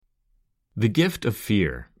The Gift of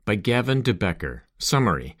Fear by Gavin Becker.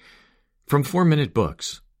 Summary. From 4 Minute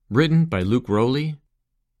Books. Written by Luke Rowley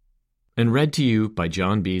and read to you by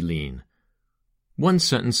John B. Lean.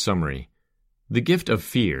 One-sentence summary. The Gift of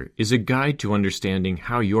Fear is a guide to understanding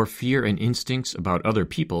how your fear and instincts about other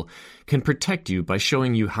people can protect you by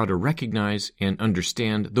showing you how to recognize and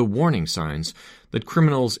understand the warning signs that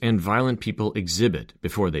criminals and violent people exhibit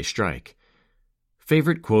before they strike.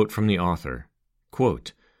 Favorite quote from the author.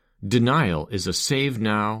 Quote, "Denial is a save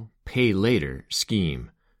now, pay later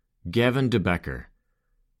scheme." Gavin Becker.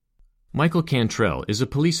 Michael Cantrell is a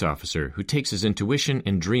police officer who takes his intuition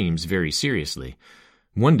and dreams very seriously.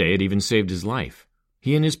 One day it even saved his life.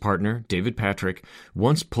 He and his partner, David Patrick,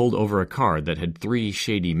 once pulled over a car that had 3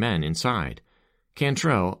 shady men inside.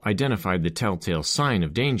 Cantrell identified the telltale sign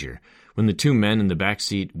of danger when the 2 men in the back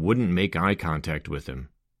seat wouldn't make eye contact with him.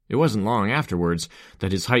 It wasn't long afterwards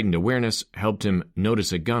that his heightened awareness helped him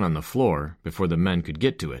notice a gun on the floor before the men could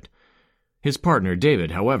get to it. His partner,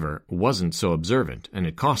 David, however, wasn't so observant, and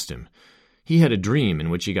it cost him. He had a dream in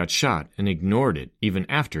which he got shot and ignored it even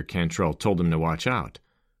after Cantrell told him to watch out.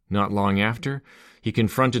 Not long after, he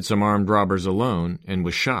confronted some armed robbers alone and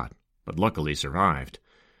was shot, but luckily survived.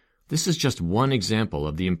 This is just one example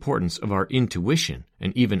of the importance of our intuition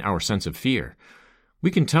and even our sense of fear. We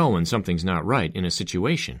can tell when something's not right in a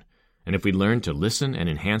situation, and if we learn to listen and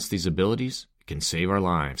enhance these abilities, it can save our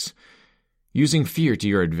lives. Using fear to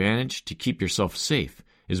your advantage to keep yourself safe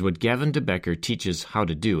is what Gavin Becker teaches how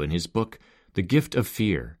to do in his book, The Gift of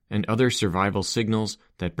Fear and Other Survival Signals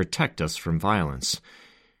That Protect Us from Violence.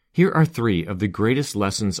 Here are 3 of the greatest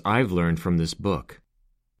lessons I've learned from this book.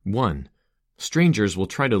 1. Strangers will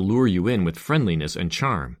try to lure you in with friendliness and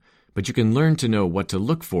charm, but you can learn to know what to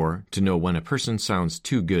look for to know when a person sounds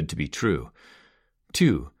too good to be true.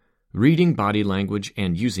 2. Reading body language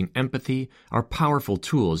and using empathy are powerful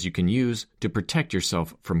tools you can use to protect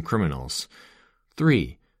yourself from criminals.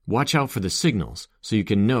 3. Watch out for the signals so you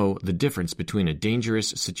can know the difference between a dangerous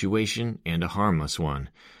situation and a harmless one.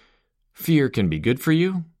 Fear can be good for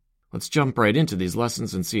you? Let's jump right into these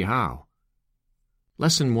lessons and see how.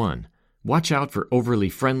 Lesson 1. Watch out for overly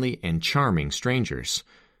friendly and charming strangers.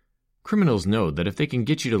 Criminals know that if they can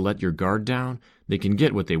get you to let your guard down, they can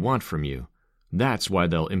get what they want from you. That's why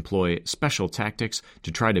they'll employ special tactics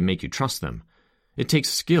to try to make you trust them. It takes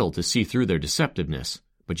skill to see through their deceptiveness,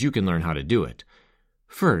 but you can learn how to do it.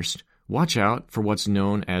 First, watch out for what's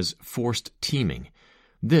known as forced teaming.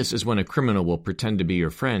 This is when a criminal will pretend to be your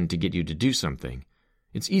friend to get you to do something.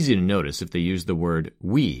 It's easy to notice if they use the word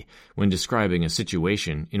 "we" when describing a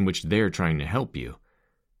situation in which they're trying to help you.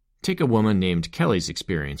 Take a woman named Kelly's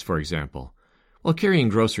experience, for example. While carrying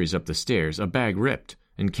groceries up the stairs, a bag ripped,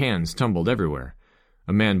 and cans tumbled everywhere.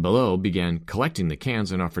 A man below began collecting the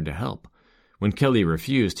cans and offered to help. When Kelly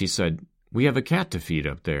refused, he said, "We have a cat to feed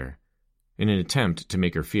up there," in an attempt to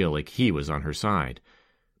make her feel like he was on her side.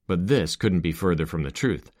 But this couldn't be further from the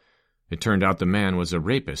truth. It turned out the man was a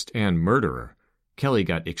rapist and murderer. Kelly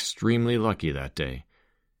got extremely lucky that day.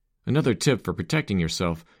 Another tip for protecting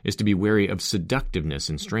yourself is to be wary of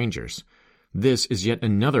seductiveness in strangers. This is yet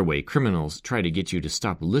another way criminals try to get you to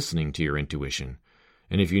stop listening to your intuition.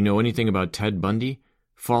 And if you know anything about Ted Bundy,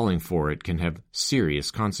 falling for it can have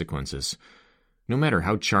serious consequences. No matter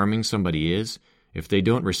how charming somebody is, if they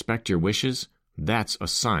don't respect your wishes, that's a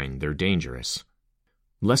sign they're dangerous.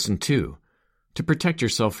 Lesson 2. To protect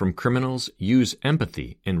yourself from criminals, use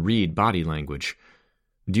empathy and read body language.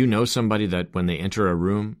 Do you know somebody that when they enter a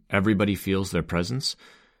room, everybody feels their presence?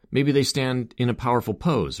 Maybe they stand in a powerful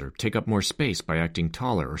pose or take up more space by acting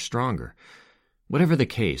taller or stronger. Whatever the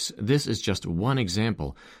case, this is just one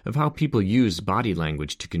example of how people use body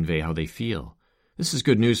language to convey how they feel. This is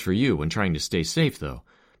good news for you when trying to stay safe, though,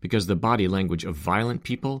 because the body language of violent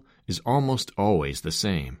people is almost always the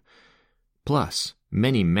same. Plus,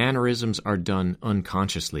 many mannerisms are done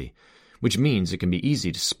unconsciously, which means it can be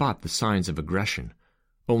easy to spot the signs of aggression.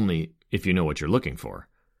 Only if you know what you're looking for.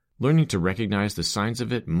 Learning to recognize the signs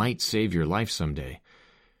of it might save your life someday.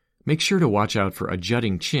 Make sure to watch out for a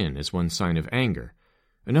jutting chin as one sign of anger.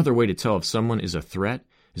 Another way to tell if someone is a threat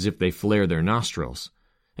is if they flare their nostrils.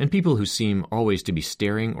 And people who seem always to be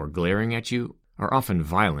staring or glaring at you are often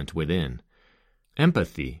violent within.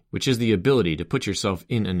 Empathy, which is the ability to put yourself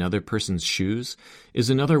in another person's shoes, is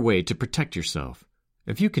another way to protect yourself.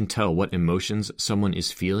 If you can tell what emotions someone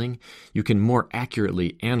is feeling, you can more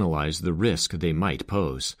accurately analyze the risk they might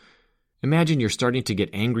pose. Imagine you're starting to get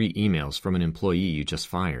angry emails from an employee you just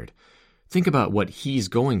fired. Think about what he's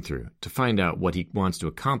going through to find out what he wants to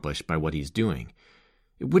accomplish by what he's doing.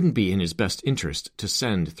 It wouldn't be in his best interest to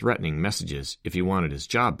send threatening messages if he wanted his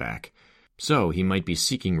job back. So he might be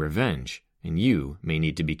seeking revenge, and you may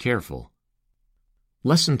need to be careful.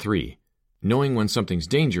 Lesson 3. Knowing when something's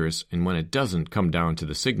dangerous and when it doesn't come down to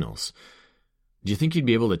the signals. Do you think you'd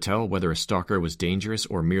be able to tell whether a stalker was dangerous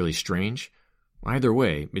or merely strange? Either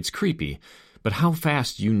way, it's creepy, but how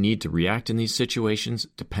fast you need to react in these situations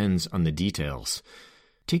depends on the details.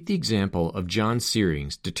 Take the example of John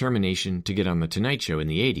Searing's determination to get on The Tonight Show in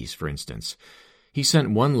the 80s, for instance. He sent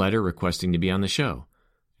one letter requesting to be on the show.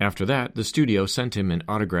 After that, the studio sent him an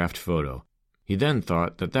autographed photo. He then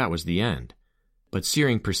thought that that was the end. But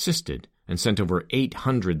Searing persisted and sent over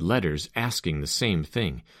 800 letters asking the same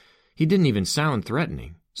thing. He didn't even sound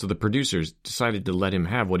threatening, so the producers decided to let him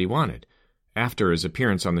have what he wanted. After his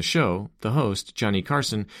appearance on the show, the host, Johnny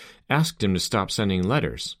Carson, asked him to stop sending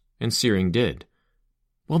letters, and Searing did.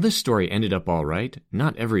 While this story ended up all right,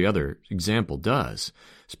 not every other example does,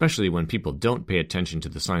 especially when people don't pay attention to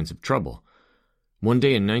the signs of trouble. One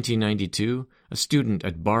day in 1992, a student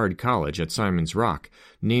at Bard College at Simon's Rock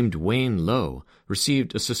named Wayne Lowe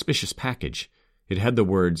received a suspicious package. It had the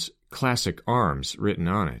words "Classic Arms" written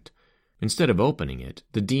on it. Instead of opening it,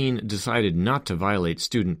 the dean decided not to violate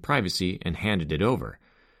student privacy and handed it over.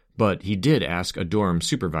 But he did ask a dorm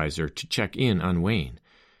supervisor to check in on Wayne.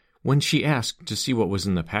 When she asked to see what was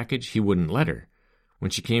in the package, he wouldn't let her.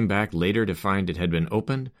 When she came back later to find it had been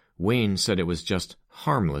opened, Wayne said it was just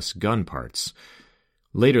harmless gun parts.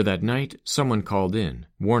 Later that night, someone called in,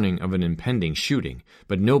 warning of an impending shooting,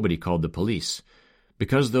 but nobody called the police.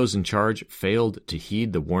 Because those in charge failed to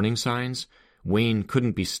heed the warning signs, Wayne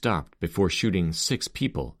couldn't be stopped before shooting 6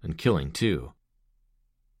 people and killing 2.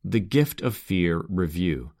 The Gift of Fear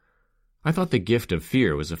Review. I thought The Gift of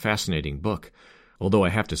Fear was a fascinating book, although I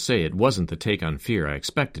have to say it wasn't the take on fear I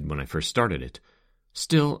expected when I first started it.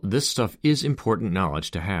 Still, this stuff is important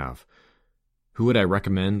knowledge to have. Who would I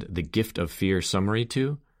recommend The Gift of Fear summary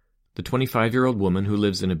to? The 25-year-old woman who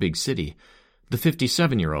lives in a big city, the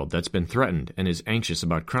 57-year-old that's been threatened and is anxious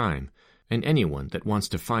about crime, and anyone that wants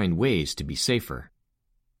to find ways to be safer.